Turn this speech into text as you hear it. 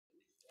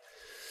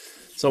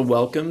So,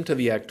 welcome to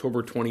the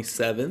October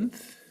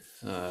 27th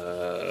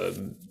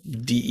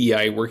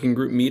DEI working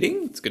group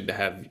meeting. It's good to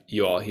have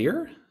you all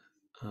here.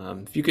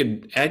 If you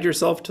could add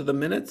yourself to the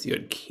minutes, you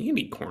had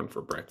candy corn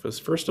for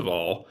breakfast. First of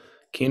all,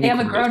 candy Hey, I'm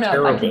a corn is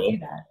grown up. I can do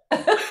terrible.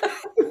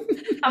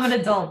 that. I'm an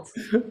adult.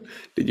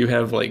 Did you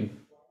have like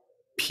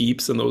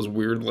peeps and those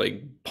weird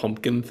like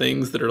pumpkin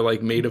things that are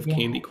like made of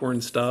candy Yes.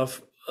 corn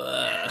stuff?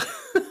 Ugh.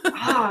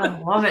 Ah, I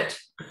love it.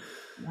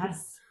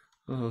 Yes.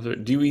 Oh,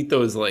 do you eat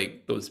those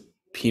like those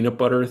peanut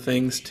butter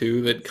things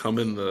too that come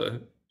in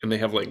and they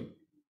have like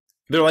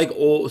they're like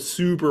old,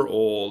 super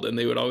old, and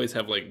they would always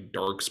have like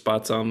dark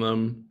spots on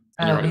them.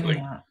 And you're Oh, always maybe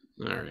like, not.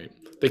 all right.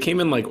 They came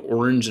in like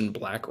orange and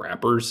black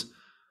wrappers.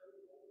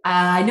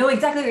 I know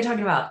exactly what you're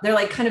talking about. They're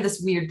like kind of this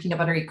weird peanut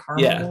buttery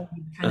Yeah. caramel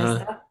kind of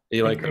Uh-huh. stuff,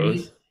 You like like those?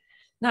 gritty.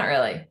 Not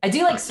really. I do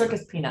like Okay.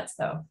 circus peanuts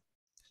though.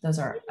 Those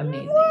are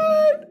amazing.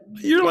 What?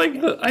 You're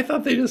Yeah. like I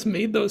thought they just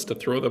made those to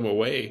throw them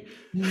away.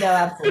 No,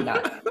 absolutely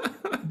not.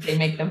 They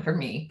make them for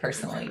me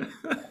personally.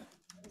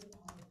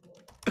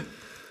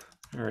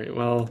 All right.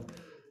 Well,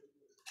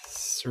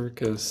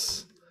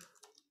 circus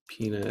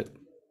peanut.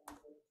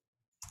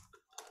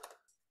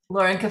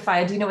 Lauren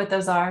Kafaya, do you know what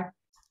those are?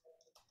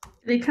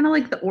 They kind of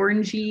like the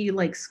orangey,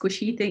 like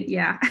squishy thing.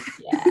 Yeah.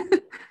 Yeah,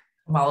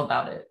 I'm all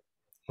about it.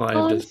 Well, I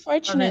have just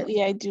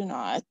Unfortunately, I do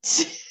not.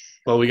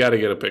 well, we got to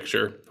get a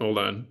picture. Hold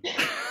on.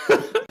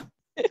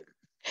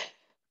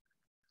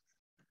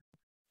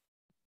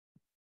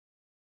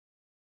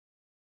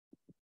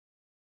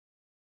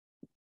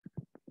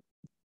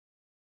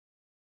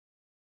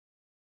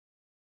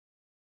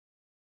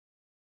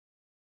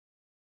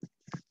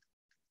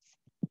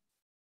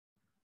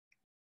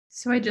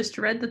 So I just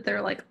read that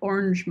they're like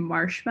orange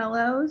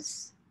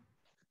marshmallows.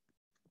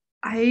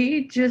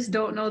 I just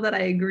don't know that I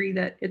agree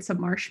that it's a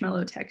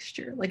marshmallow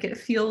texture. Like it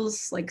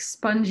feels like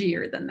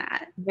spongier than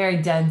that.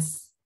 Very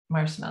dense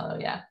marshmallow.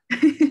 Yeah.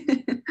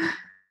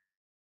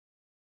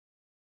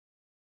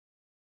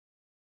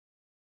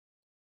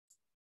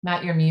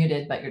 Matt, you're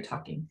muted, but you're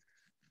talking.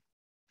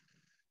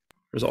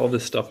 There's all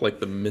this stuff like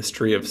the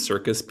mystery of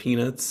circus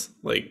peanuts.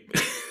 Like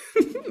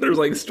there's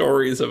like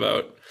stories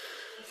about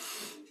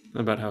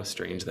how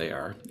strange they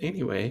are.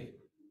 Anyway,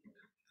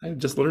 I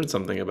just learned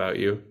something about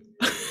you.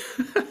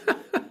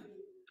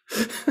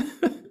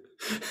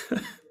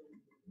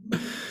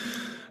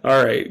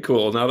 All right,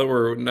 cool. Now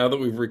that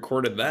we've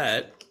recorded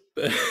that,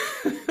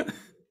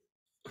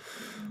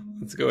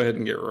 let's go ahead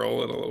and get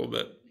rolling a little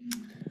bit.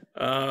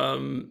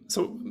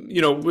 So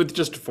with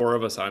just four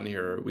of us on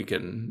here, we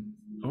can.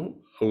 Oh,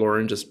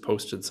 Lauren just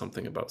posted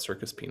something about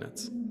circus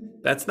peanuts.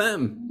 That's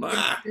them.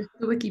 Ah! There's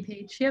the wiki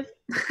page. Yep.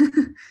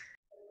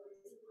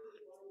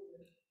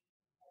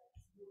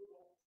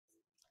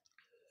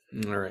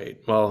 All right.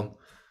 Well,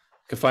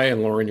 Kafaya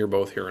and Lauren, you're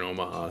both here in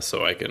Omaha,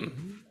 so I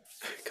can.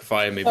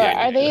 Kafaya, maybe I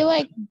Are need they to.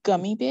 like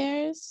gummy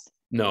bears?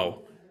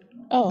 No,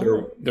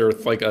 Oh, they're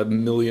like a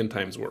million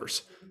times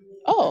worse.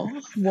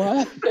 oh,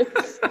 what?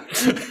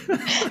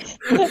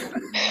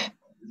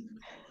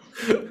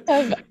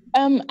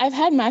 I've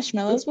had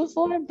marshmallows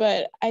before,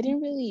 but I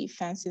didn't really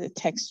fancy the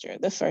texture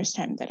the first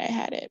time that I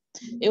had it.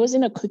 It was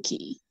in a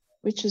cookie,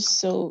 which was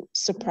so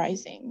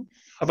surprising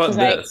How about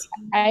because this?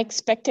 I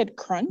expected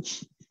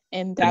crunch,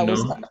 and And that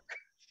was no, not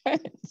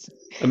crunch.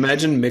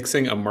 imagine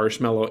mixing a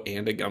marshmallow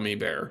and a gummy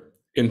bear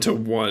into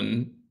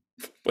one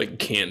like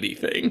candy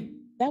thing.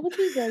 That would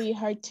be very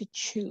hard to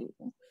chew.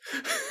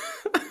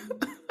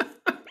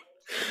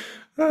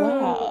 Ah,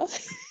 Wow.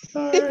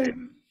 all right.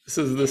 This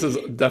is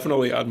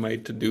definitely on my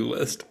to-do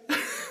list.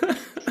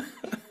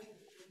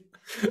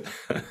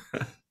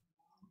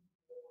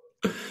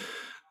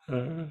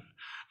 Uh,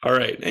 all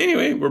right.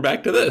 Anyway, we're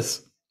back to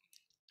this.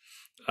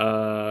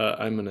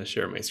 I'm gonna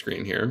share my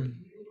screen here.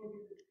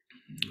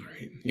 All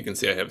right. You can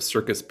see I have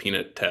circus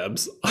peanut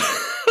tabs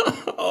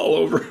all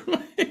over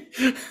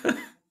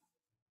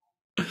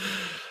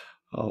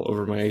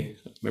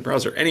my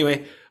browser.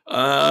 Anyway,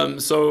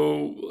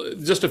 so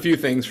just a few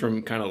things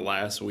from kind of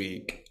last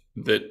week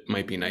that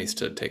might be nice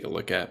to take a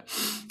look at.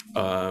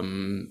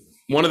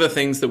 One of the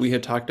things that we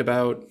had talked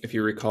about, if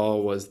you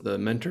recall, was the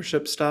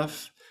mentorship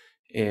stuff.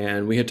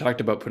 And we had talked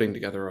about putting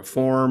together a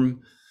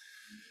form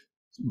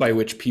by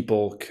which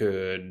people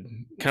could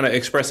kind of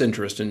express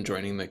interest in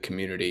joining the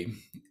community.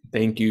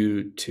 Thank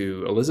you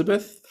to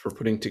Elizabeth for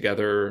putting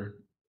together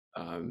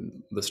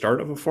the start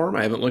of a form.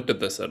 I haven't looked at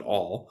this at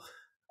all.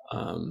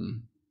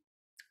 And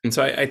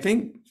so I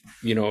think,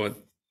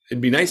 it'd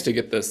be nice to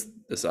get this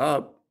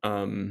up.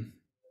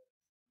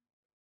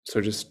 So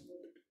just,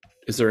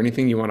 is there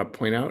anything you want to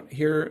point out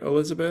here,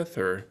 Elizabeth,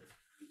 or?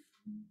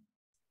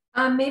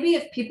 Maybe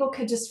if people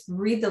could just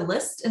read the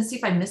list and see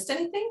if I missed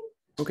anything.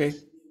 Okay.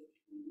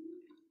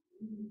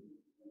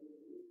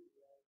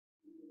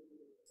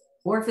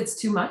 Or if it's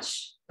too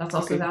much, that's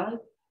also Okay. valid.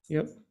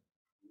 Yep.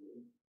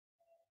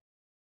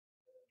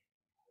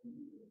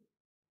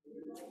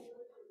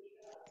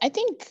 I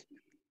think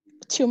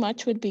too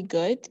much would be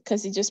good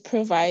because it just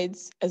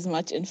provides as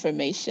much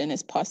information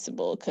as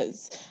possible,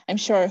 because I'm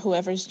sure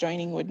whoever's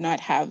joining would not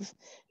have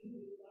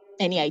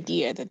any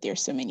idea that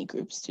there's so many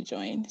groups to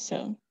join.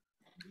 So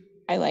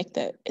I like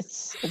that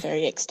it's a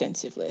very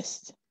extensive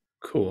list.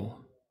 Cool.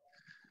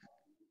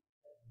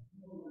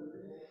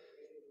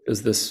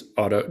 Does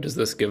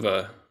this give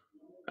a,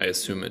 I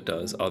assume it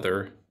does,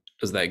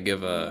 does that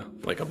give a,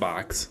 like a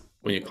box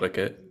when you click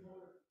it?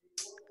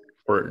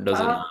 Or does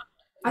it not?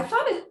 I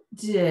thought it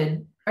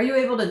did. Are you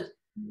able to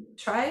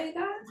try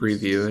that?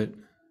 Preview it.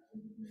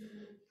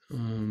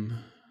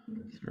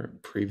 Is there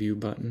a preview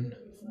button?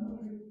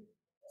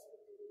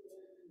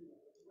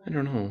 I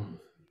don't know.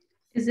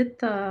 Is it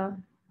the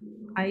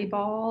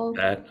eyeball?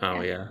 That,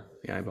 oh yeah,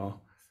 the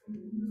eyeball.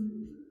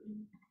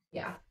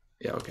 Yeah.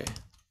 Yeah, okay.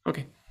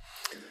 Okay.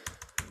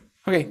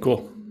 Okay,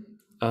 cool.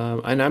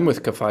 And I'm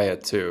with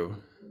Kafaya too.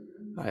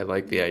 I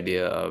like the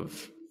idea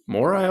of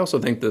more. I also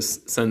think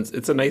this sends,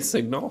 it's a nice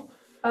signal.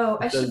 Oh,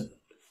 I It does- should.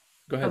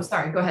 Go ahead. Oh,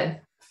 sorry. Go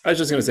ahead. I was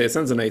just going to say, it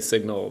sends a nice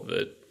signal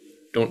that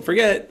don't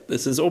forget,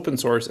 this is open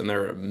source and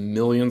there are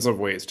millions of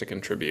ways to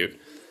contribute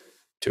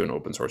to an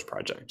open source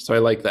project. So I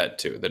like that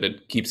too, that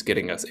it keeps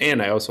getting us. And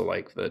I also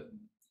like that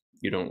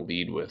you don't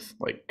lead with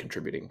like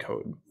contributing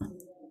code.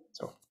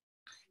 So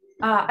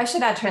I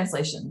should add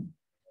translation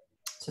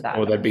to that.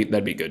 oh,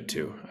 that'd be good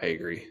too. I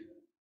agree.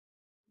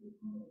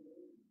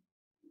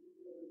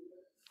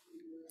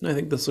 I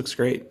think this looks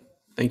great.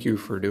 Thank you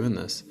for doing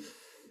this.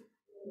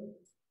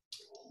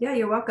 Yeah,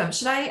 you're welcome.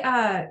 Should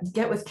I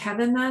get with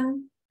Kevin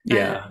then?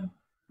 Yeah. And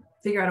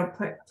figure out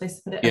a place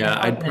to put it. Yeah,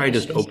 Okay, I'd probably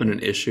just issue. open an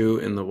issue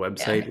in the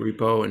website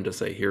repo and just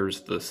say,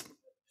 here's this,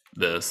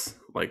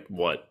 like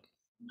what,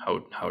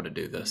 how to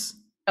do this.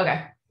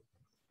 Okay.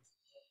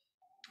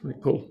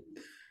 Cool.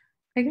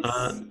 I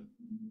guess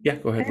Yeah,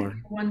 go I ahead, have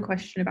Lauren. one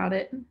question about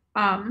it.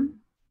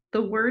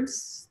 The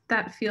words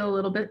that feel a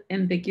little bit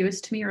ambiguous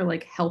to me are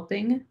like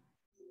helping.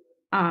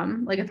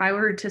 Like if I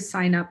were to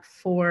sign up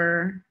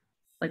for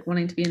like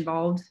wanting to be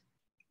involved,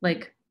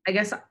 like I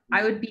guess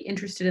I would be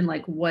interested in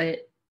like what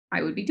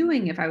I would be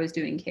doing if I was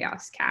doing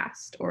CHAOSS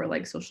Cast or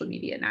like social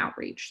media and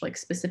outreach. Like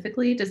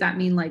specifically, does that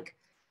mean like,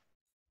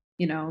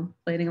 you know,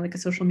 planning like a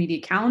social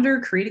media calendar,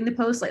 creating the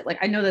post? Like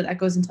I know that that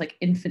goes into like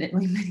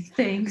infinitely many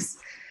things.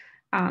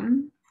 I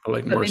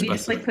like But more maybe just like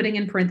specific. putting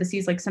in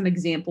parentheses like some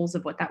examples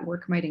of what that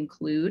work might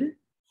include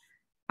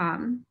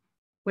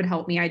would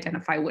help me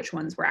identify which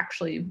ones were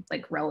actually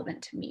like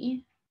relevant to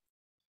me.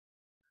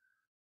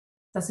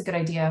 That's a good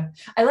idea.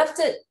 I left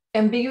it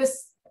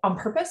ambiguous on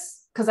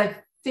purpose because I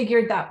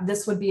figured that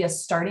this would be a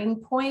starting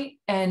point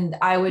and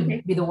I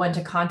would be the one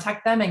to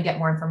contact them and get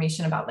more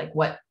information about like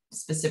what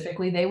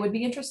specifically they would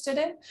be interested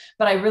in.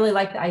 But I really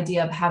like the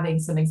idea of having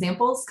some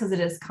examples because it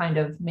is kind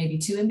of maybe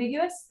too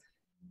ambiguous.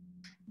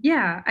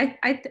 Yeah, I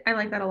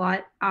like that a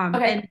lot.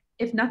 Okay. And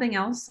if nothing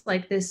else,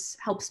 like this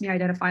helps me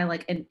identify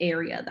like an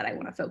area that I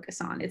want to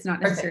focus on. It's not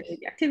necessarily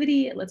the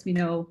activity. It lets me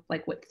know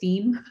like what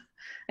theme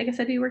I guess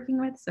I'd be working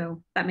with.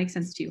 So that makes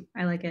sense too.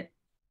 I like it.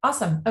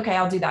 Awesome. Okay,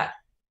 I'll do that.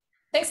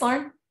 Thanks,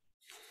 Lauren.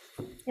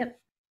 Yep.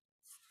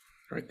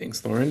 All right,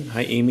 thanks, Lauren.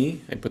 Hi,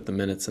 Amy. I put the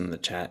minutes in the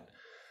chat.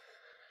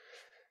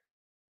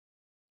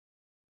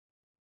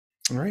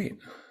 All right.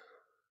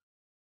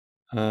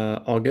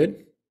 All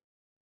good?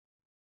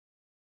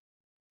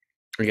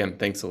 Again,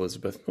 thanks,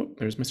 Elizabeth. Oh,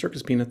 there's my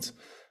circus peanuts.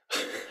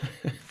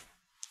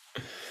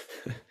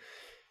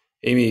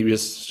 Amy,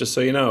 just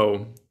so you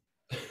know,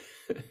 I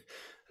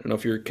don't know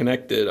if you're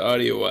connected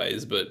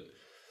audio-wise, but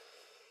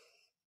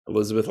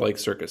Elizabeth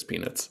likes circus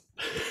peanuts.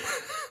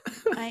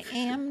 I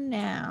am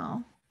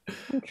now.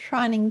 I'm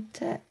trying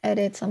to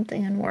edit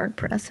something in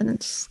WordPress and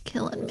it's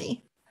killing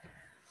me.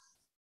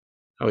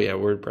 Oh yeah,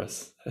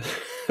 WordPress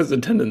has a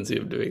tendency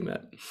of doing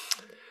that.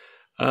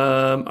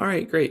 All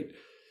right, great.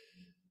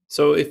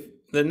 So if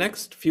the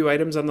next few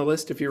items on the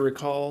list, if you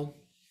recall,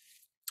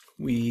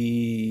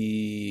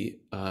 we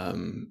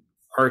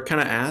are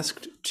kind of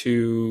asked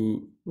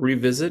to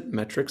revisit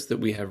metrics that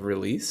we have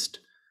released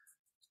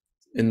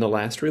in the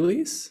last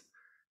release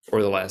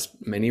or the last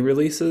many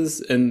releases.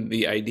 And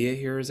the idea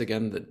here is,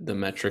 again, that the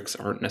metrics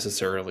aren't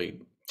necessarily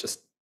just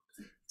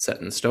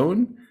set in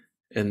stone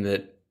and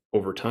that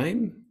over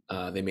time,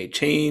 they may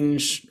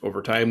change.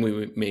 Over time,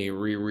 we may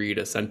reread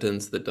a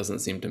sentence that doesn't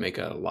seem to make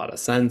a lot of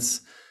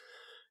sense.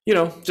 You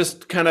know,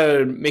 just kind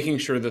of making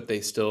sure that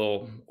they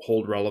still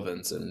hold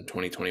relevance in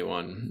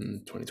 2021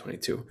 and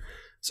 2022.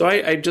 So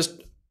I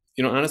just,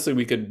 you know, honestly,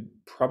 we could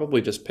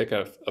probably just pick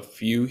a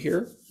few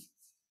here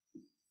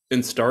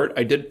and start.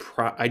 I did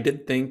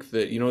think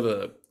that, you know,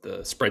 the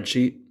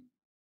spreadsheet,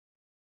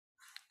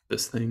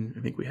 this thing,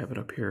 I think we have it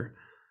up here.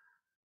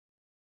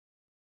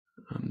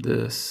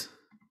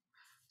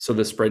 So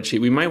the spreadsheet,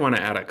 we might want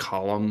to add a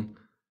column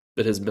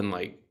that has been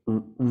like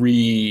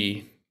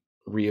reevaluated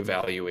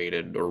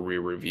or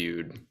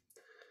re-reviewed,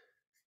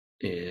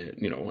 and,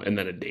 you know, and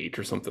then a date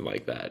or something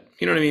like that.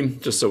 You know what I mean?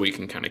 Just so we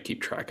can kind of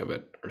keep track of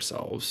it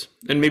ourselves.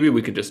 And maybe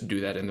we could just do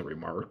that in the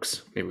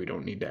remarks. Maybe we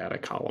don't need to add a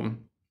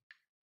column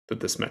that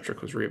this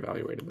metric was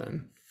reevaluated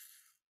then.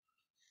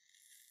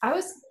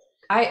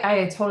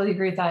 I totally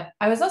agree with that.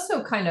 I was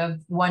also kind of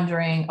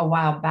wondering a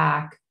while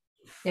back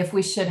if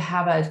we should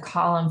have a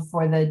column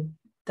for the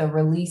the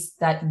release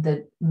that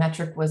the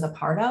metric was a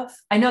part of.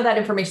 I know that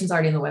information's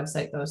already on the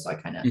website though, so I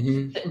kind of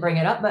didn't bring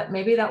it up, but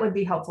maybe that would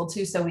be helpful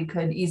too. So we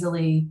could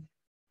easily,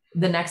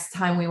 the next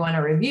time we want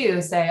to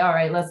review, say, all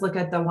right, let's look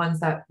at the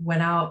ones that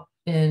went out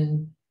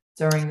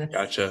during this,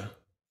 Gotcha.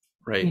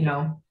 Right. you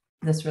know,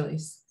 this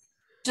release.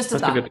 Just a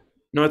That's thought. a good,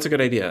 no, it's a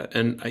good idea.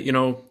 And you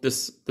know, the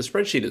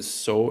spreadsheet is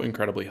so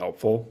incredibly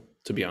helpful,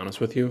 to be honest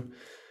with you.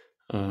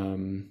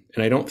 And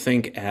I don't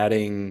think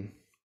adding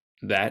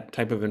that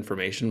type of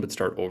information would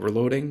start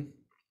overloading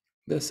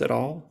this at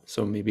all.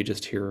 So maybe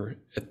just here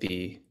at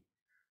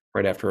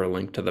right after a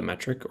link to the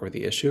metric or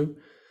the issue,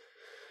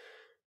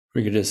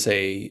 we could just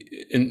say,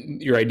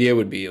 and your idea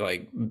would be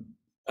like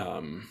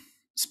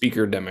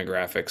speaker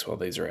demographics. Well,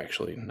 these are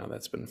actually, now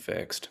that's been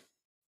fixed.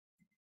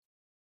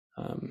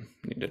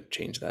 Need to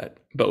change that.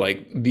 But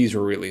like these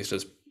were released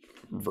as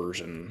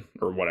version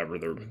or whatever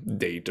the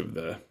date of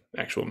the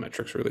actual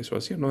metrics release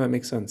was. Yeah, no, that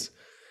makes sense.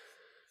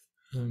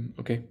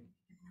 Okay.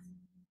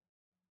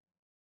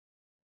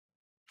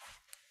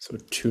 So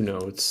 2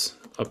 notes,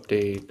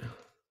 update,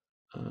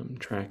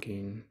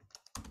 tracking.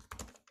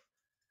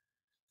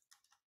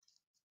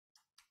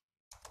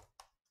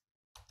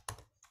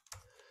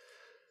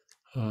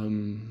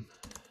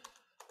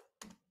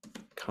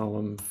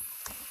 Column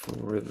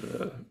for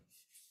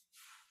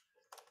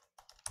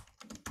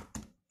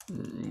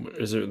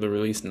is it the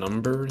release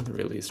number, the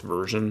release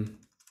version?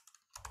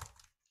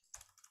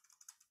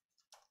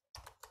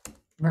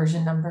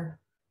 Version number.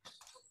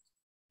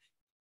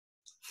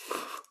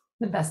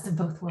 The best of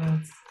both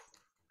worlds.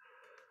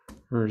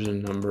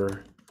 Version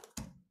number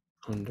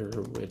under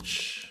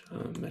which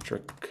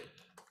metric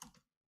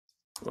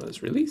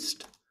was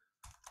released.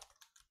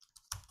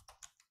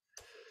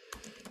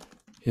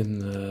 In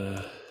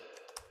the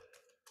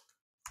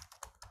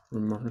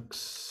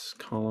remarks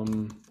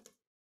column,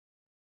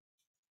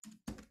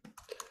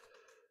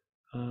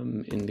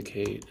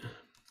 indicate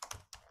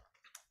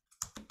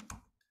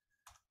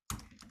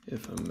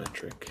if a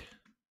metric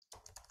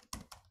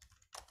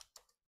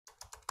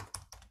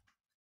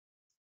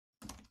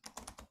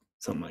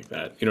something like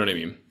that. You know what I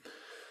mean?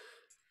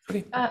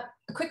 Okay. A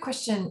quick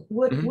question.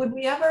 Would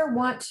we ever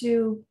want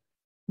to,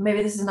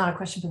 maybe this is not a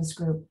question for this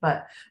group,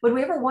 but would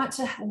we ever want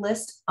to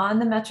list on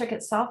the metric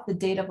itself the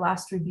date of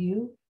last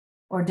review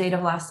or date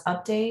of last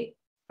update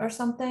or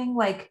something,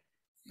 like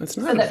That's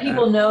so not that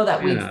people know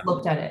that we've yeah.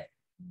 looked at it?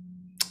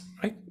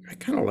 I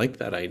kind of like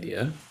that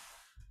idea.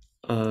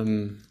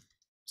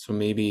 So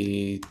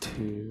maybe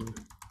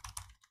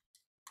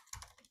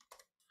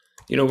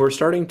we're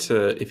starting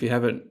to, if you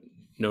haven't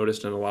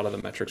noticed in a lot of the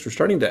metrics, we're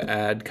starting to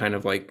add kind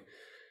of like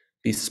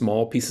these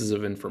small pieces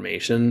of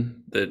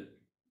information that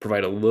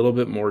provide a little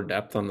bit more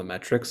depth on the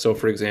metrics. So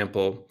for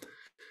example,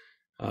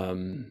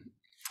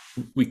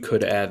 we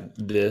could add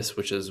this,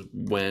 which is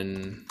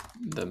when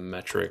the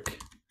metric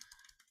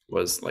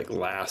was like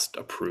last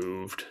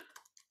approved,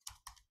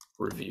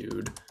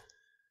 reviewed.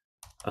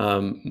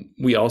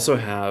 We also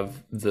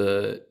have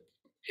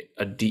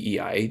a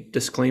DEI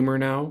disclaimer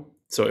now.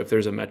 So if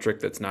there's a metric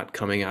that's not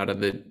coming out of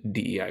the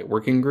DEI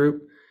working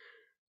group,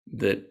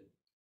 that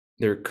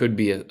there could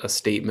be a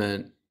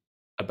statement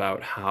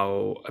about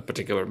how a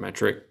particular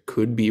metric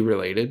could be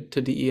related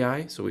to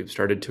DEI. So we've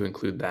started to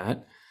include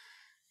that.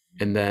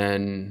 And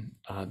then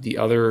the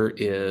other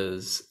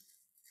is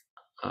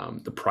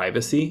the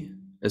privacy,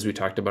 as we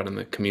talked about in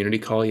the community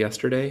call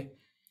yesterday.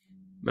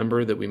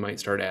 Remember that we might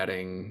start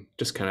adding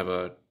just kind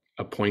of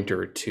a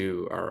pointer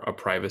to a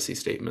privacy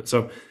statement.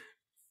 So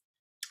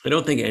I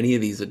don't think any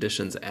of these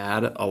additions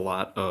add a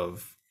lot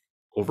of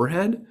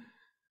overhead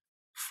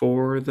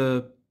for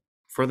the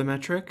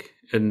metric,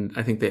 and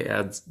I think they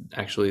add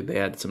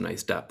some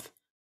nice depth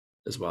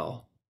as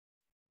well.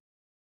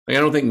 Like, I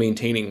don't think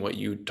maintaining what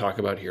you talk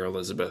about here,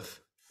 Elizabeth,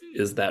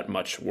 is that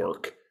much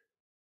work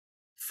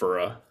for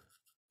a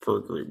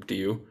group. Do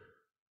you?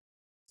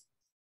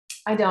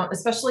 I don't,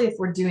 especially if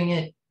we're doing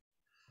it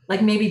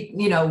like maybe,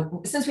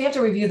 since we have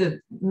to review the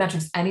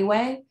metrics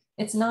anyway,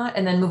 it's not,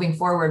 and then moving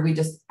forward, we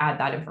just add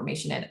that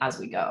information in as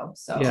we go.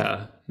 So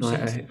yeah, no,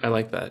 I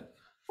like that.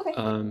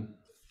 Okay.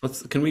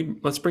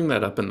 Let's bring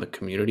that up in the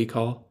community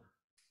call.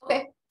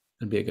 Okay.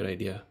 That'd be a good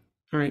idea.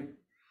 All right.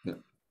 Yeah.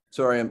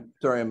 Sorry,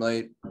 I'm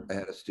late. I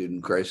had a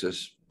student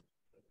crisis.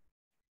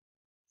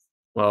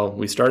 Well,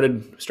 we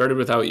started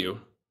without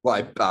you.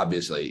 Well,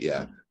 obviously,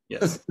 yeah.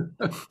 Yes.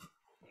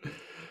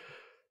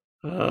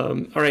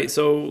 All right.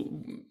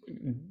 So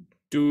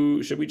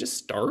should we just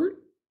start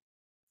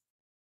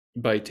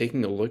by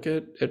taking a look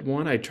at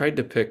one? I tried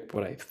to pick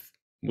what I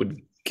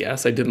would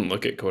guess. I didn't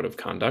look at code of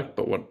conduct,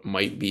 but what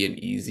might be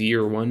an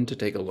easier one to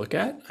take a look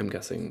at. I'm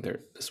guessing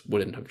this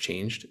wouldn't have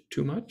changed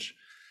too much.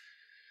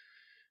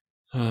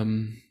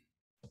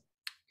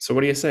 So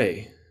what do you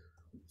say?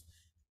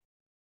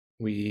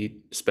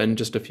 We spend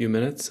just a few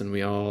minutes and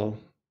we all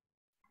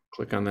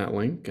click on that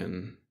link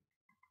and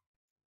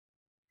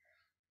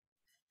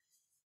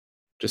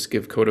just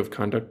give code of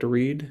conduct a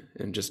read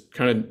and just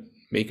kind of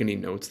make any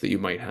notes that you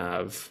might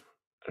have.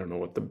 I don't know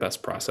what the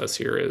best process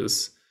here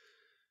is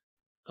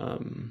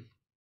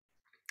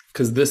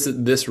because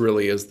this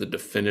really is the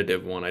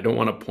definitive one. I don't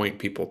want to point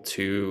people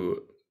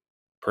to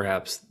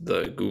perhaps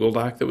the Google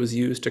Doc that was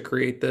used to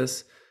create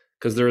this,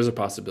 because there is a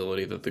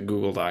possibility that the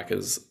Google Doc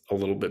is a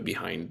little bit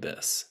behind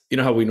this. You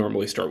know how we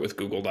normally start with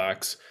Google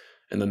Docs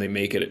and then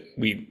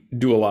we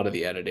do a lot of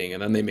the editing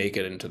and then they make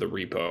it into the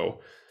repo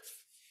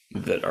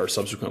that are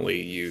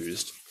subsequently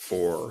used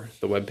for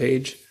the web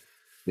page.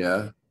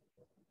 Yeah.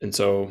 And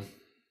so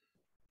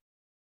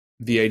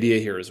the idea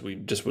here is we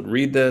just would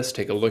read this,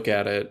 take a look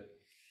at it,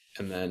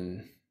 and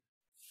then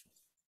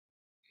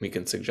we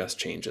can suggest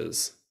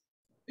changes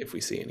if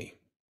we see any.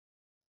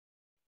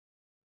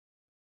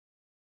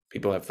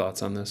 People have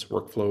thoughts on this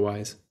workflow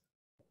wise?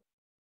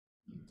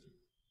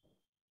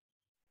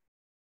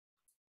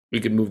 We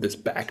could move this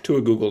back to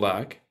a Google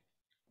Doc.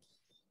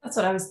 That's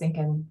what I was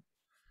thinking.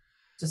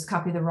 Just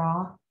copy the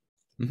raw.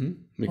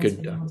 We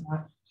could,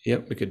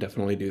 yep, we could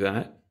definitely do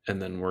that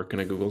and then work in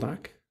a Google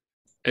Doc.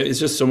 It's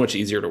just so much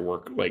easier to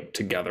work like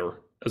together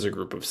as a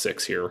group of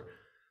 6 here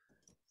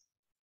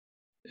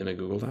in a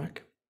Google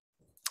Doc.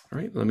 All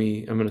right, I'm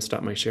going to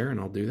stop my share and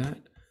I'll do that.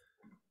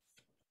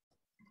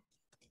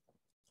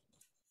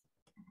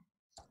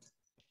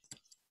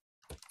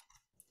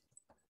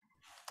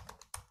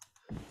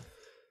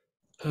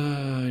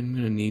 I'm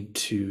going to need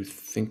to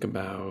think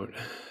about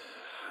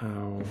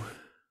how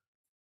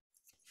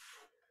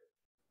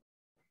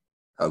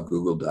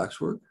Google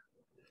Docs work.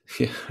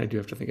 Yeah, I do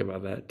have to think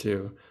about that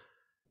too.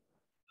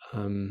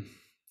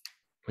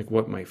 Like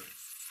what my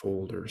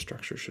folder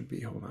structure should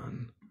be. Hold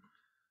on.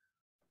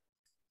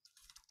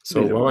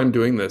 So while I'm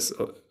doing this,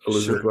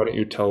 Elizabeth, why don't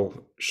you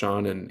tell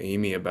Sean and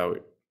Amy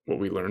about what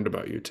we learned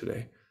about you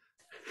today?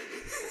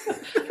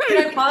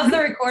 Can I pause the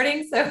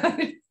recording?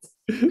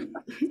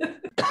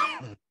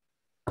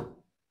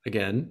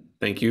 Again,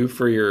 thank you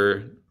for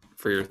your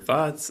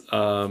thoughts.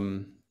 Let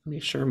me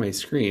share my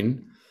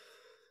screen.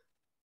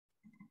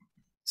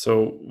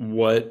 So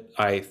what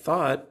I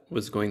thought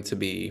was going to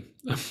be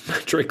a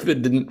metric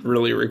that didn't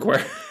really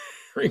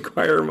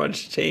require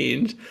much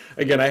change.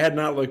 Again, I had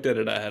not looked at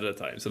it ahead of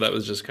time, so that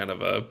was just kind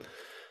of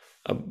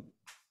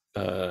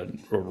a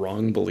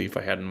wrong belief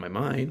I had in my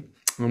mind.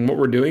 And what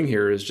we're doing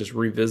here is just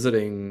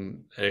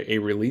revisiting a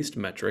released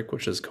metric,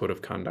 which is code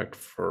of conduct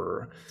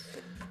for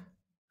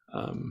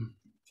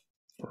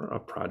a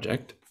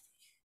project,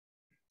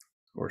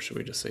 or should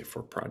we just say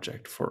for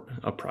project? For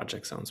a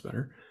project sounds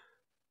better.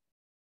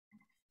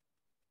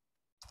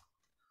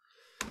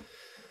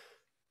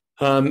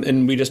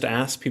 And we just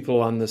asked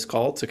people on this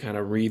call to kind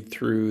of read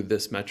through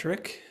this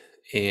metric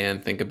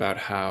and think about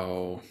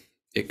how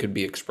it could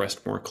be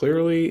expressed more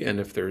clearly, and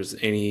if there's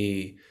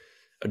any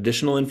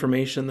additional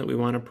information that we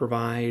want to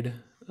provide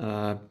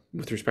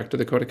with respect to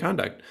the code of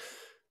conduct.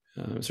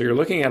 So you're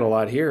looking at a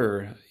lot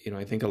here.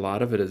 I think a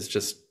lot of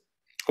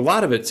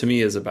it to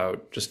me is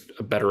about just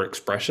a better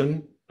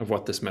expression of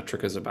what this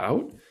metric is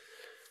about.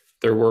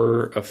 There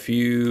were a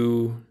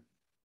few,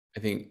 I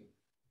think,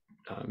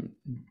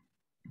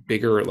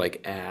 bigger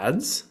like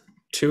adds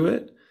to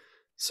it.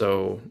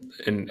 So,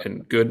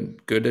 and good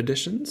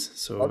additions.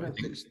 So I'll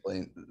just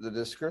explain the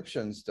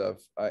description stuff.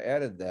 I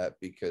added that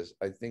because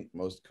I think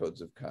most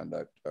codes of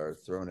conduct are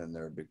thrown in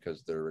there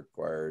because they're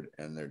required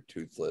and they're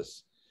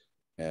toothless.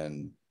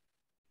 And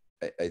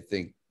I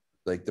think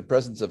like the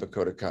presence of a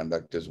code of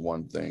conduct is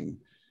one thing.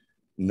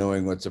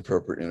 Knowing what's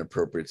appropriate and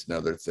inappropriate is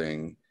another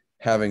thing.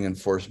 Having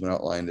enforcement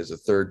outlined is a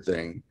third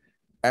thing.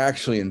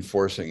 Actually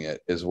enforcing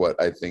it is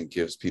what I think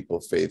gives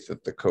people faith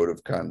that the code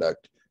of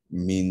conduct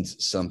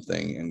means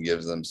something and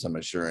gives them some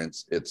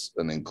assurance it's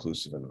an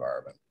inclusive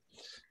environment.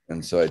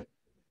 And so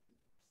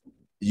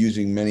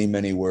using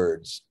many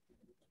words,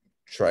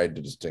 tried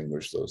to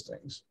distinguish those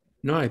things.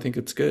 No, I think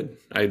it's good.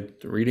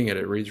 Reading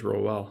it reads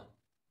real well.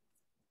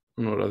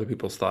 I don't know what other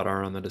people's thoughts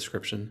are on the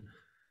description.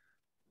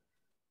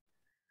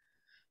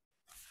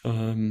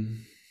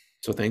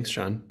 So thanks,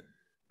 Sean.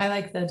 I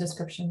like the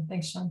description.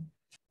 Thanks, Sean.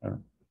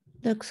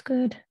 Looks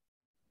good.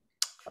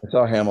 I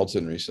saw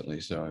Hamilton recently,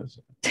 so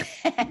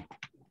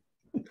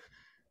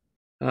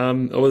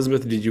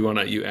Elizabeth,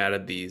 you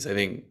added these. I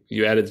think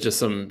you added just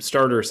some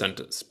starter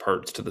sentence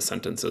parts to the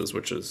sentences,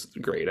 which is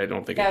great. I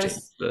don't think it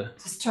changed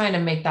just trying to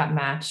make that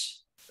match.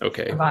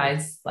 Okay.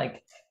 Provides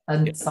like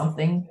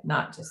something,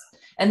 not just.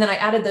 And then I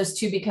added those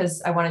two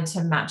because I wanted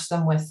to match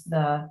them with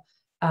the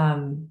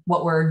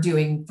what we're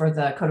doing for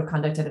the code of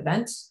conduct at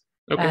event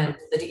and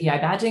the DEI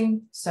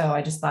badging. So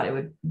I just thought it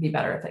would be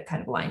better if it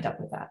kind of lined up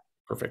with that.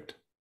 Perfect.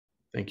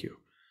 Thank you.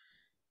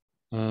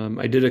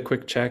 I did a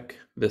quick check.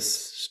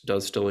 This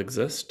does still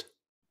exist.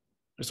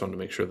 I just wanted to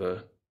make sure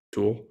the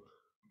tool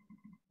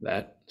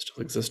that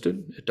still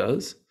existed. It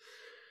does.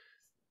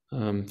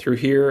 Through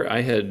here,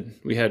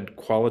 we had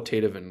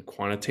qualitative and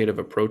quantitative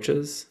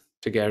approaches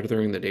to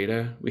gathering the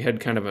data. We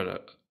had kind of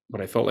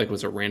what I felt like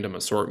was a random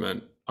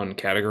assortment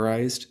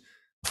uncategorized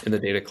in the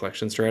data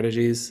collection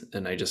strategies.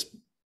 And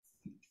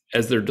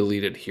as they're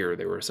deleted here,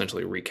 they were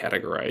essentially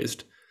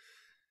recategorized.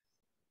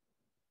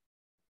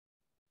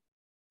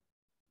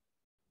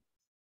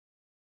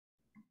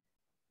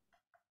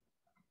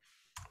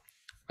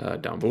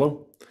 Down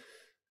below.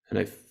 And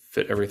I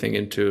fit everything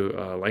into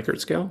a Likert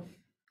scale,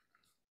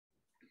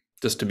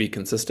 just to be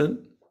consistent.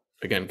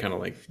 Again, kind of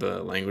like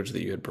the language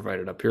that you had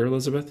provided up here,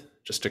 Elizabeth,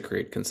 just to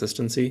create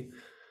consistency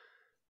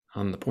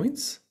on the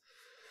points.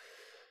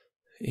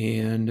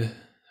 And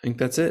I think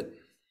that's it.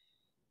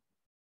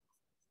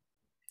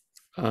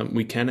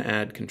 We can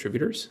add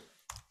contributors.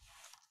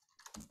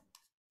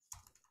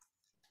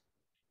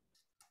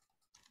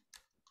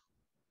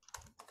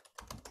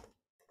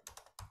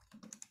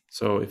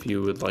 So if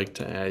you would like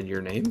to add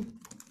your name,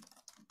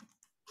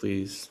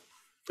 please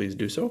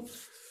do so.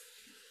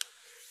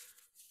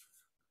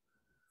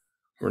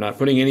 We're not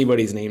putting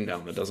anybody's name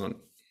down that doesn't,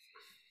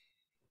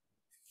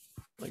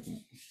 like,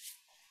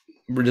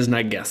 we're just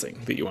not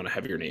guessing that you want to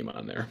have your name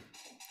on there.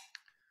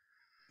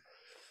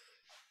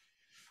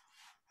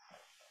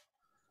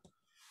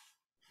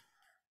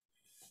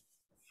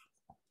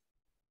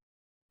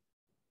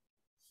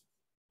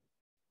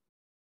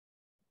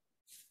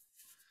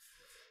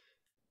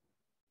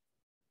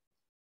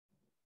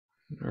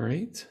 All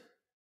right.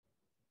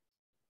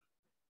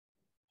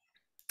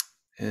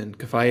 And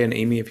Kafaya and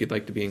Amy, if you'd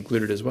like to be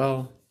included as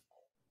well,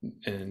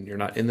 and you're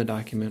not in the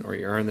document or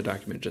you are in the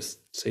document,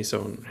 just say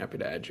so and I'm happy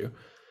to add you.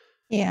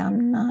 Yeah,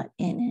 I'm not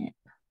in it.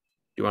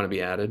 You want to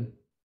be added?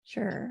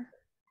 Sure.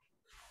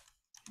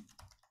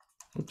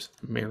 Oops,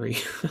 Mary.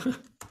 It's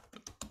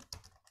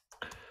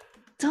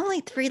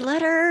only 3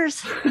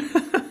 letters.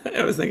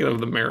 I was thinking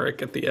of the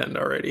Merrick at the end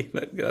already.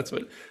 That's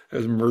what I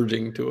was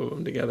merging 2 of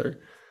them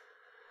together.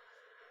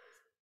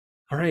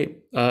 All right.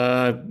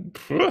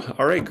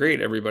 All right,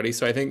 great, everybody.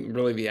 So I think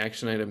really the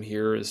action item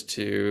here is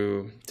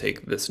to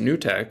take this new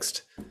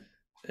text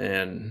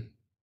and,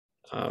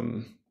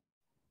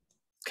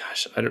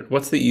 gosh,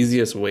 what's the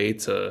easiest way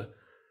to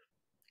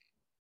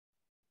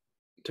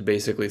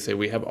basically say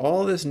we have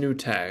all this new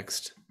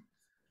text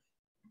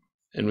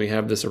and we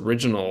have this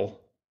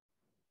original,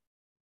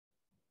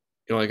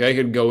 you know, like I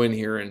could go in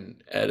here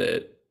and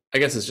edit. I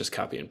guess it's just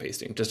copy and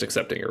pasting, just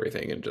accepting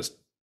everything and just,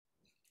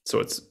 so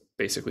it's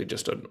basically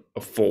just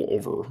a full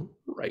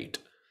overwrite.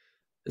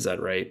 Is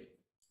that right?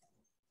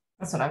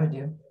 That's what I would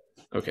do.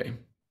 Okay.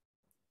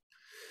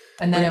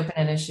 And then open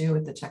an issue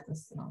with the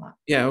checklist and all that.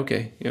 Yeah,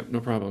 okay. Yep,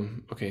 no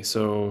problem. Okay,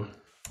 so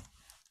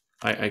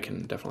I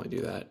can definitely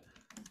do that.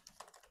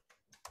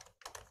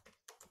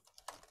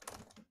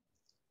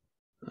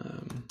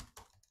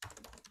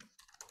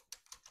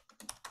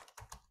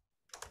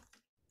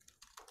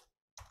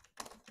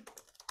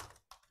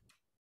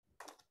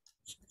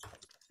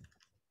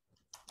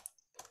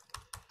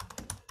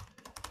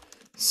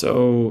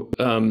 So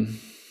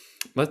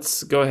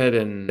let's go ahead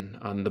and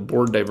on the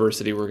board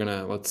diversity,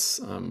 let's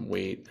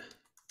wait.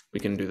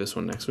 We can do this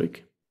one next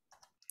week,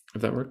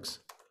 if that works.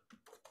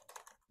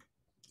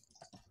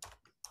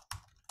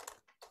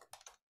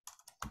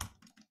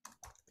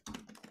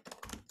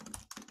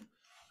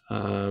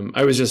 I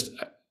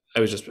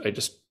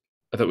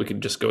thought we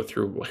could just go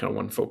through kind of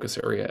one focus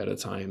area at a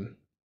time,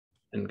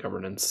 and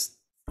governance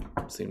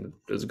seemed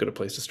as good a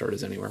place to start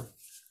as anywhere.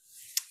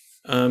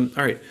 All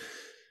right.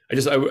 I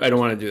don't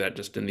want to do that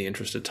just in the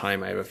interest of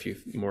time. I have a few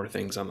more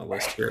things on the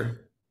list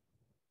here.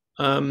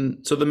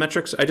 So the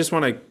metrics, I just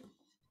want to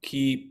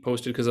keep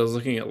posted because I was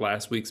looking at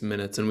last week's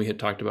minutes and we had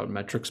talked about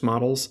metrics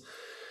models.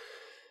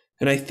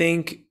 And I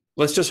think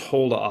let's just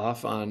hold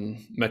off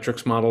on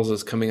metrics models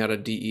as coming out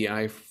of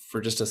DEI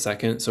for just a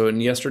second. So in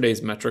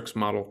yesterday's metrics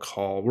model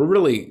call, we're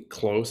really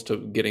close to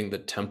getting the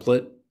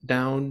template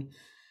down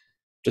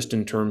just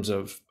in terms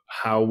of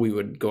how we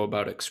would go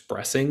about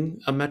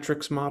expressing a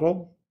metrics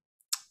model.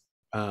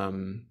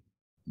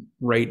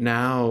 Right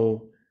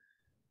now,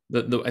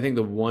 I think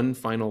the one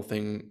final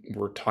thing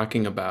we're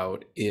talking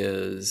about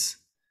is,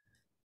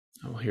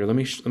 oh, here, let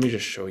me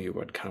just show you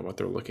what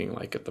they're looking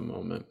like at the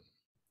moment.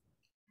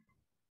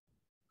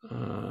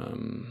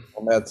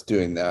 While Matt's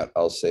doing that,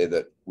 I'll say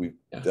that we've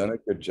done a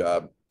good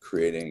job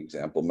creating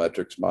example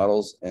metrics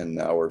models, and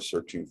now we're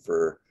searching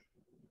for,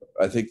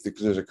 I think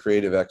there's a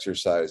creative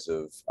exercise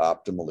of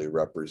optimally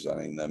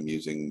representing them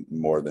using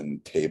more than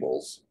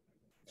tables.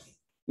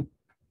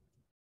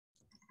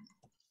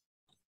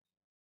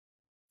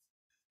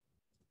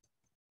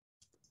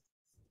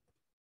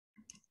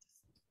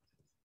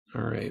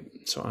 All right,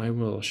 so I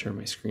will share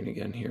my screen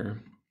again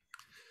here.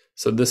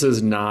 So this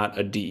is not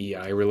a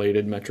DEI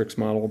related metrics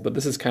model, but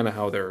this is kind of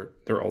how they're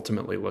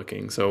ultimately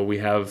looking. So we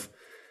have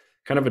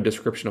kind of a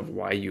description of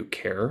why you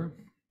care.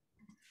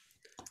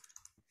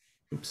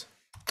 Oops.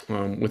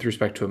 With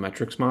respect to a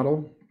metrics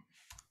model,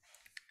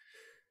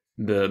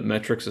 the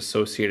metrics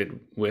associated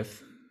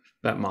with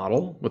that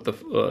model with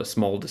a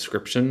small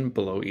description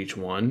below each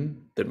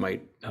one that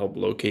might help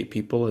locate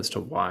people as to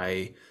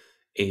why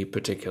a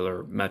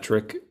particular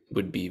metric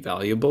would be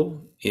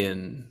valuable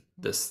in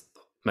this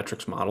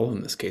metrics model,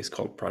 in this case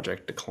called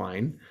project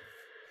decline.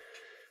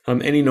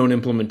 Any known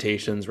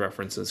implementations,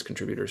 references,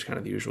 contributors, kind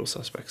of the usual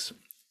suspects.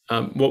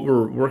 What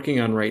we're working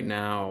on right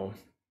now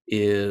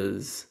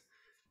is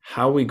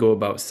how we go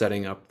about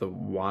setting up the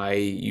why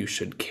you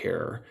should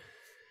care.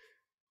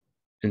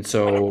 And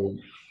so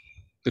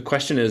the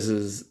question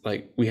is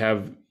like we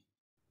have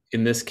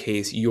in this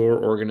case,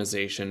 your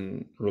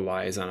organization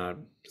relies on a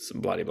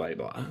blah, blah, blah,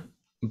 blah.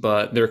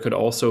 But there could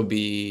also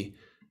be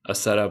a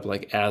setup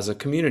like as a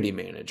community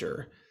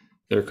manager.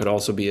 There could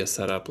also be a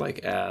setup like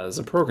as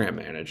a program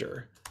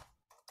manager.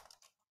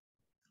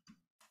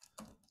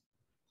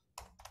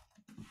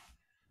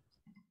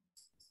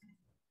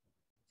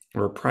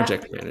 Or a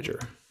project manager.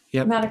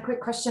 Yep. Matt, a quick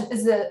question.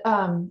 Is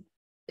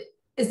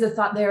the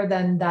thought there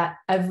then that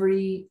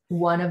every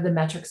one of the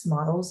metrics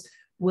models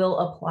will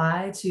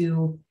apply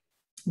to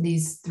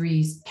these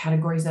 3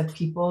 categories of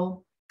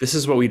people? This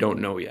is what we don't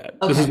know yet.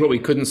 Okay. This is what we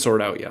couldn't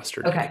sort out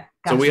yesterday. Okay.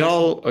 So we gotcha.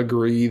 all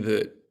agree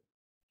that,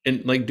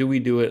 and like, do we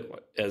do it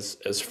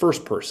as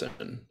first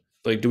person?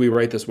 Like, do we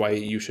write this why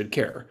you should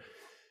care?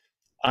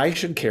 I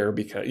should care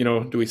because,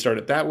 do we start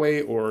it that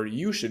way, or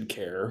you should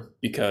care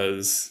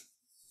because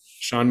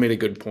Sean made a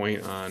good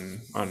point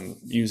on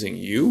using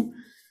you,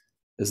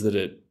 is that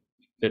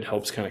it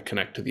helps kind of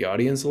connect to the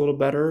audience a little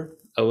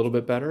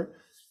bit better.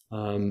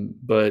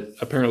 But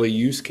apparently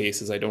use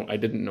cases, I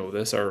didn't know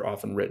this, are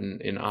often written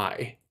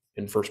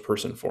in first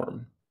person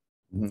form.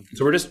 Mm-hmm.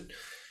 So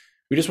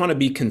we just want to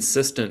be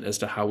consistent as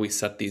to how we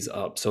set these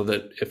up, so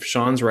that if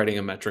Sean's writing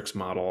a metrics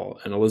model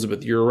and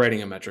Elizabeth, you're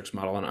writing a metrics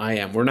model, and I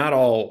am, we're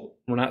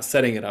not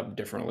setting it up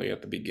differently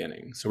at the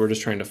beginning. So we're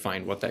just trying to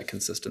find what that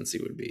consistency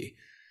would be.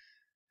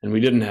 And we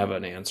didn't have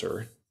an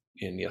answer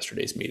in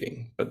yesterday's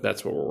meeting, but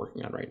that's what we're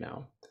working on right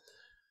now.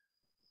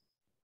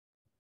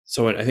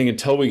 So I think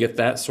until we get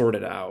that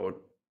sorted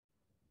out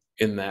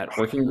in that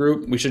working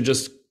group, we should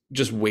just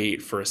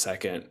wait for a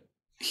second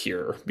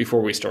here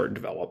before we start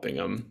developing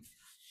them.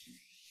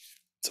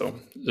 So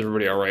is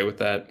everybody all right with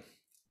that?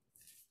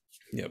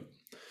 Yep.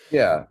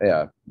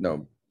 Yeah. No,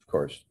 of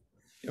course.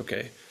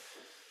 Okay.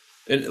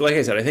 And like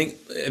I said, I think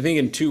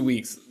in 2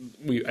 weeks,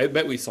 I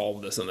bet we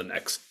solve this in the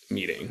next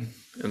meeting,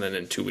 and then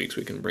in 2 weeks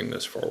we can bring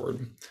this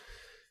forward.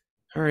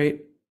 All right.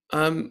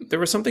 There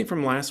was something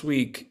from last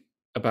week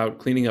about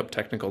cleaning up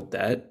technical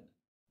debt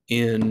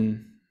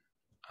in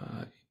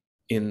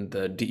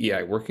the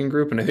DEI working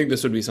group, and I think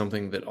this would be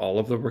something that all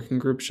of the working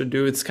groups should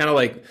do. It's kind of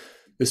like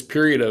this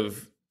period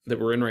that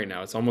we're in right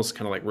now. It's almost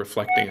kind of like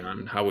reflecting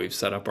on how we've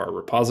set up our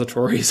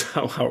repositories,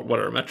 what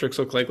our metrics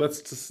look like.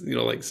 Let's just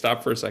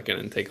stop for a second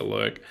and take a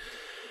look.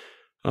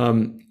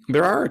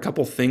 There are a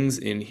couple things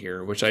in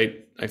here which I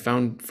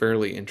found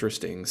fairly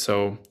interesting.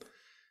 So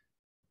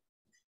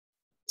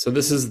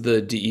this is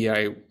the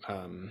DEI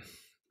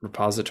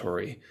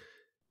repository,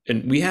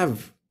 and we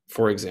have,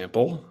 for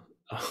example,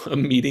 a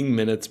meeting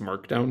minutes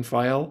markdown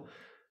file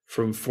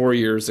from 4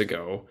 years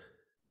ago.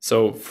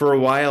 So for a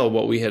while,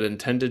 what we had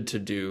intended to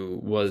do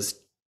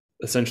was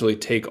essentially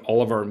take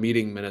all of our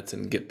meeting minutes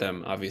and get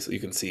them, obviously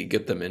you can see,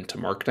 get them into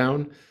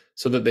Markdown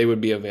so that they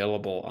would be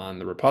available on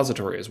the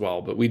repository as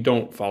well. But we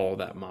don't follow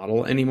that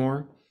model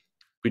anymore.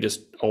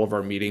 All of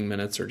our meeting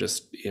minutes are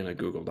just in a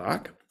Google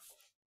Doc.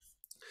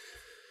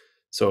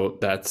 So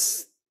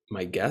that's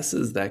my guess,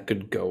 is that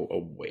could go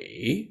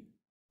away.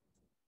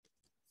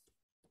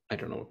 I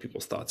don't know what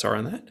people's thoughts are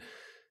on that.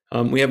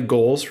 We have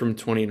goals from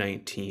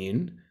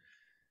 2019.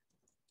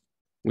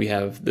 These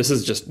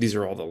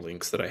are all the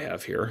links that I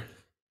have here.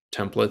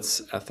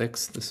 Templates,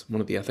 ethics.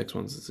 One of the ethics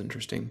ones is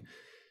interesting.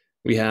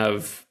 We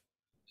have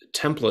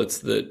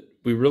templates that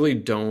we really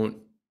don't.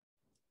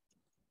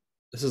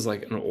 This is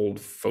like an old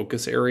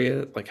focus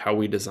area, like how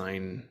we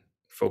design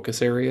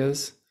focus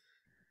areas.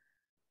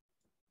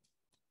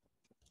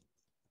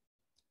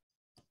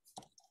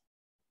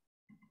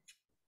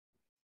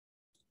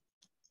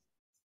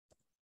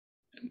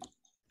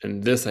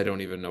 And this, I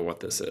don't even know what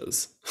this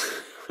is.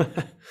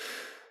 I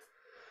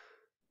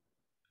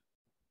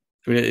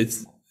mean,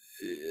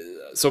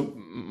 so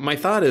my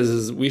thought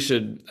is we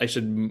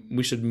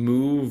should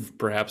move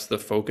perhaps the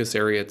focus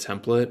area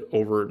template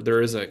over.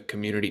 There is a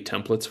community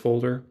templates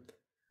folder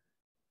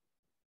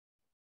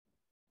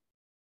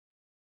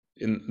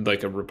in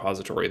like a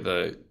repository,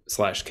 the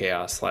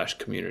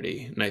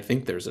 /CHAOSS/community. And I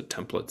think there's I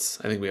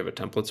think we have a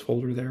templates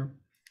folder there.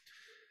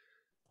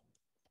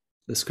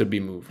 This could be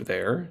moved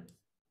there.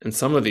 And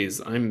some of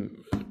these, I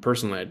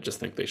just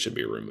think they should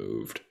be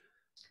removed.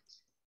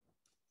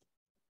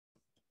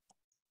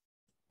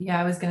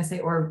 Yeah, I was going to say,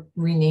 or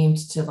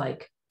renamed to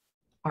like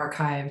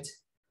archived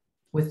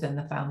within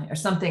the file name or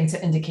something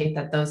to indicate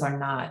that those are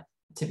not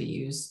to be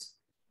used.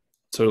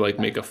 So like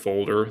make a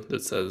folder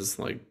that says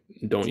like,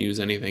 don't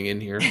use anything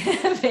in here.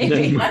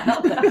 Maybe, I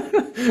don't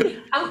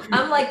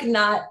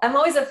know. I'm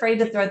always afraid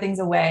to throw things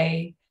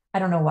away. I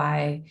don't know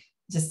why,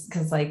 just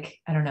because I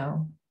don't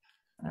know.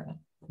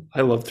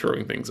 I love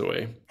throwing things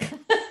away.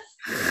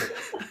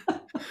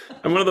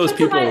 I'm one of those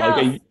people,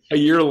 like a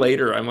year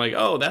later, I'm like,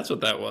 oh, that's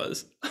what that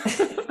was.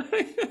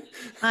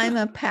 I'm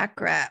a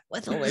pack rat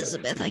with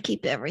Elizabeth. I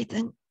keep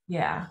everything.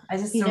 Yeah, I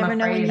just You never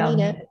know when you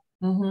need it.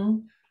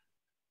 Mm-hmm.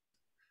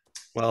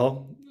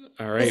 Well,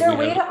 all right. Is there a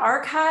way to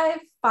archive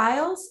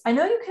files? I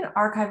know you can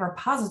archive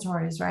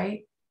repositories,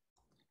 right?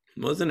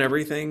 Wasn't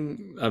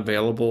everything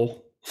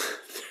available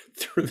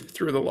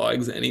through the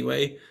logs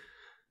anyway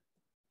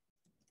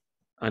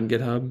on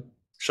GitHub?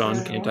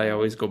 Sean, can't I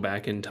always go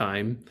back in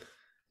time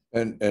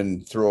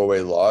And throw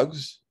away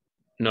logs?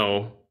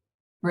 No.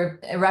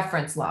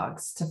 Reference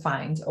logs to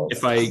find old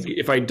stuff.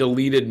 If I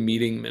deleted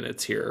meeting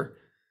minutes here.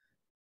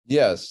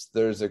 Yes,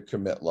 there's a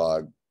commit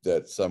log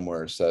that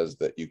somewhere says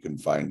that you can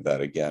find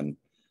that again.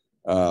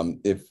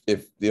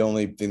 If the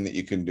only thing that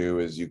you can do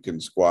is you can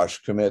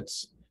squash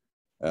commits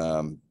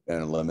and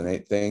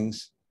eliminate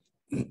things,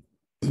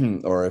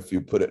 or if you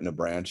put it in a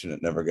branch and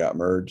it never got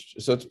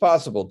merged. So it's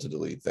possible to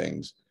delete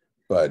things,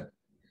 but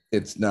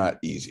it's not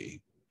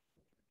easy.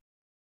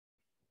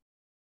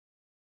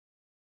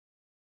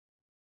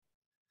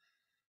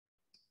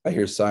 I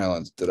hear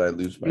silence. Did I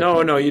lose my No,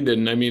 phone? no, you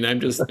didn't. I mean,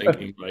 I'm just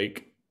thinking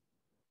like,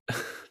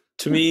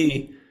 to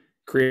me,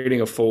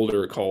 creating a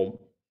folder called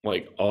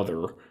like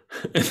other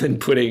and then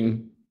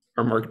putting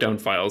our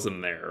markdown files in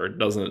there, it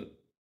doesn't.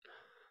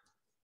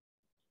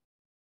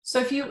 So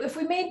if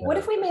we made, what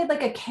if we made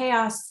like a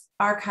CHAOSS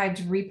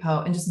archived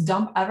repo and just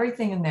dump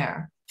everything in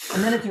there?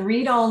 And then it's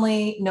read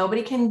only,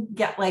 nobody can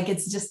get, like,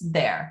 it's just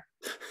there.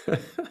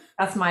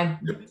 That's my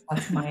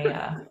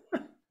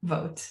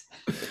vote.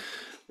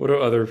 What do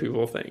other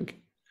people think?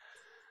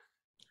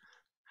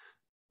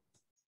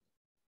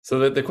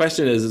 So the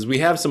question is we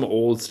have some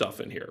old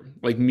stuff in here,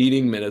 like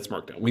meeting minutes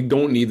markdown. We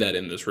don't need that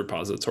in this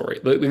repository.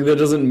 That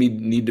doesn't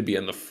need to be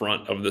in the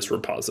front of this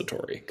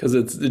repository because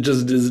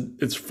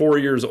it's 4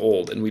 years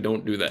old and we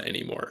don't do that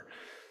anymore.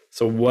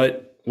 So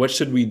what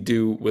should we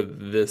do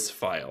with this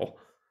file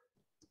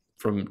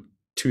from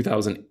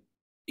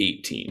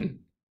 2018?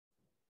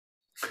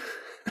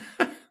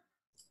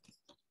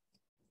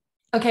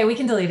 Okay, we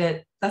can delete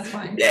it. That's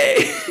fine.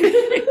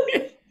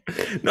 Yay!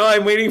 No,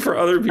 I'm waiting for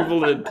other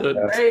people to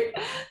Right.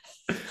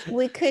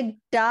 We could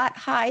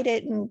hide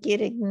it and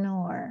get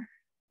ignore.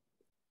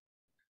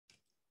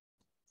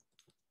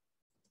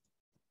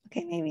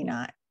 Okay, maybe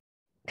not.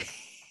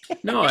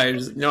 No,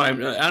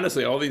 I'm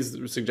honestly, all these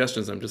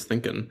suggestions, I'm just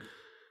thinking,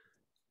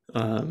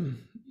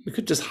 we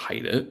could just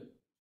hide it.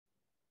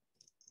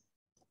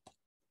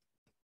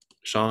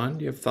 Sean,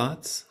 do you have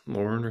thoughts?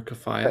 Lauren or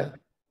Kafaya?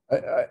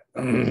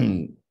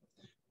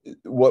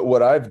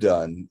 What I've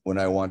done when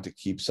I want to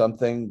keep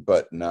something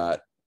but not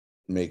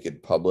make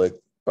it public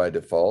by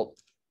default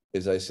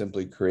is I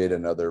simply create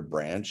another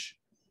branch,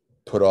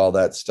 put all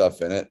that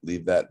stuff in it,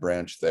 leave that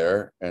branch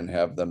there, and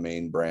have the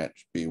main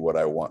branch be what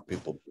I want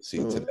people to see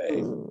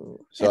today.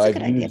 Ooh, So that's a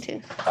good idea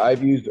too.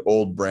 I've used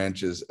old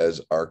branches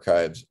as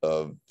archives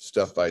of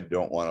stuff I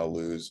don't want to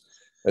lose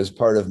as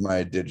part of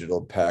my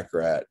digital pack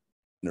rat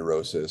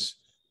neurosis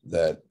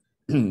that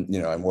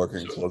I'm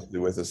working closely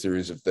with a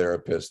series of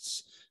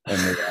therapists and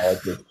they all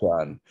get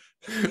done.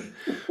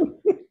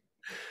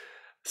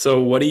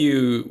 So what do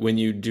you, when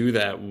you do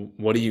that,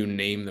 what do you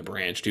name the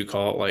branch? Do you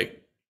call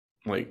it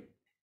like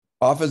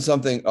often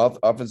something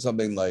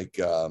like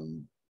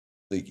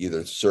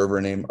either server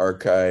name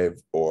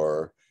archive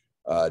or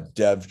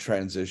dev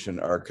transition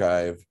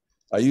archive?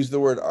 I use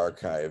the word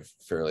archive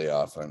fairly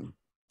often.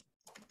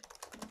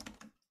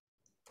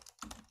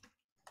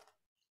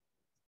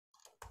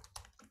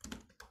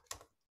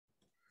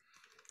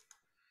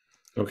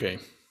 Okay.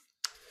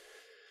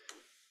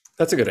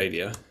 That's a good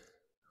idea.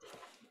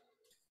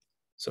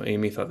 So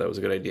Amy thought that was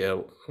a good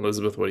idea.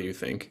 Elizabeth, what do you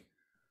think?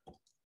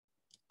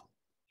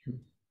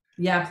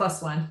 Yeah,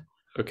 +1.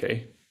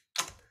 Okay.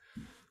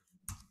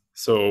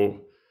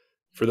 So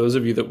for those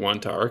of you that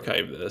want to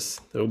archive this,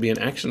 there will be an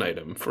action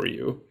item for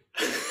you.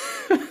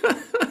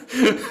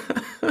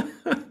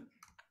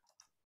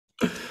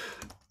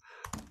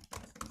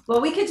 Well,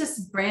 we could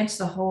just branch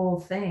the whole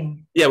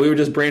thing. Yeah, we would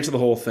just branch the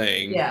whole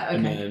thing. Yeah, okay.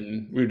 And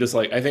then we would just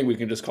I think we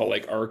can just call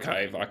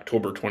archive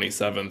October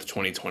 27th,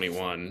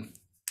 2021.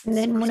 And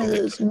then one of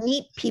those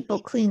neat people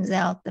cleans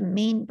out the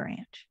main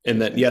branch.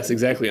 And then, yes,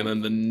 exactly.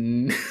 And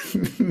then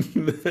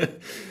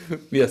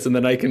yes, and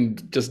then I can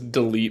just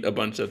delete a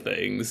bunch of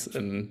things.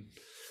 And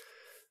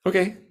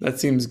okay, that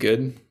seems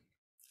good.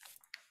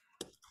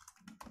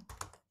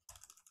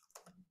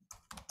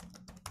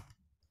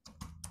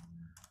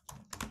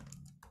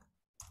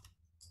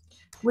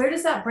 Where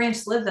does that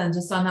branch live then?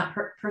 Just on that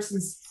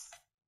person's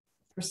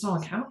personal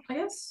account, I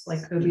guess? Like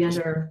it would be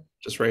under.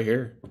 Just right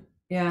here.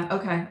 Yeah,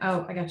 okay.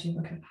 Oh, I got you.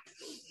 Okay.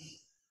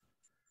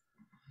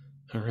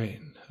 All right.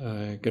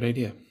 Good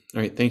idea.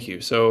 All right. Thank you.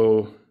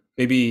 So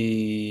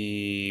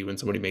maybe when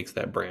somebody makes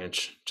that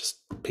branch, just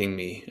ping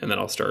me and then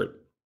I'll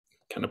start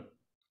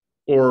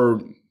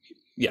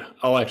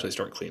I'll actually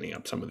start cleaning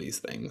up some of these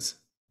things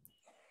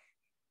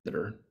that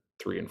are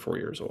 3 and 4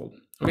 years old.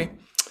 Okay.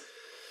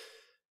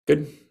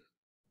 Good.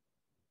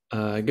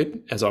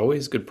 Good. As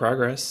always, good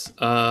progress.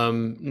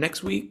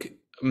 Next week,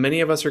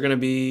 many of us are going to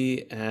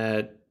be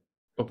at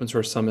Open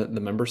Source Summit,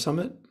 the Member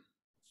Summit. At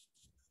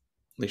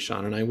least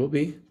Sean and I will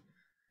be.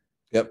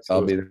 Yep, So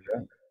I'll be there.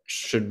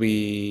 should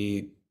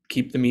we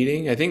keep the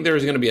meeting? I think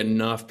there's going to be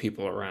enough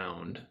people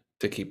around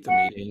to keep the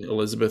meeting.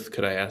 Elizabeth,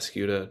 could I ask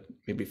you to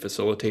maybe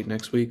facilitate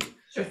next week?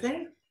 Sure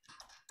thing.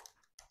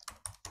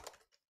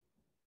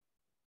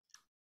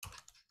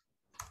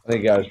 I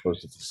think I was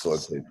supposed to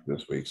facilitate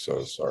this week,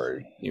 so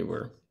sorry. You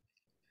were.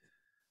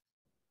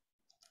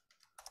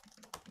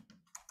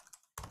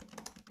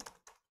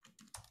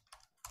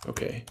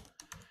 Okay.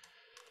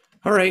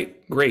 All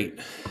right, great.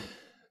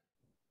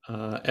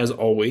 As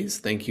always,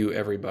 thank you,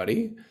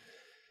 everybody.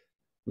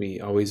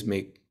 We always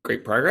make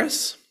great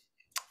progress.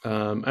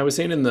 I was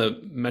saying in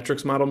the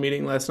metrics model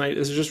meeting last night,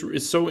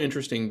 it's so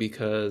interesting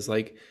because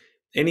like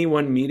any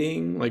one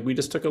meeting, like we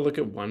just took a look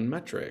at one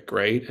metric,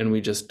 right? And we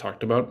just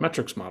talked about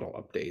metrics model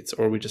updates,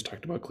 or we just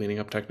talked about cleaning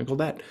up technical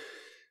debt.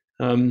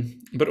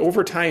 But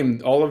over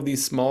time, all of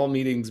these small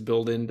meetings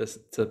build into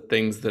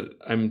things that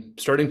I'm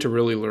starting to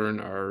really learn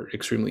are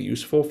extremely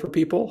useful for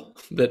people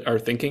that are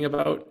thinking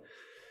about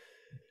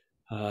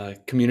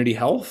community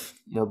health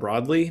more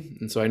broadly.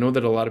 And so I know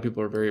that a lot of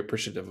people are very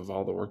appreciative of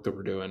all the work that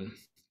we're doing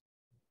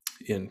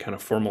in kind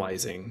of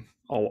formalizing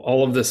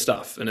all of this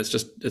stuff. And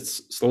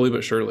it's slowly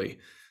but surely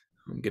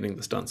getting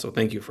this done. So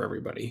thank you for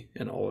everybody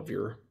and all of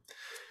your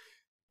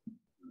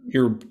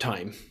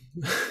time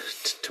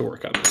to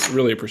work on this.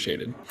 Really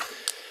appreciated.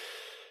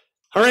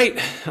 All right,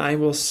 I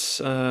will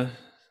stop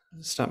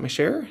my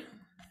share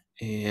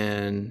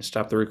and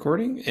stop the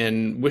recording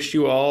and wish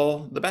you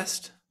all the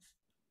best.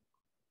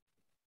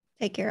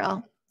 Take care,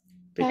 all.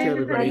 Take care,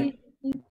 everybody.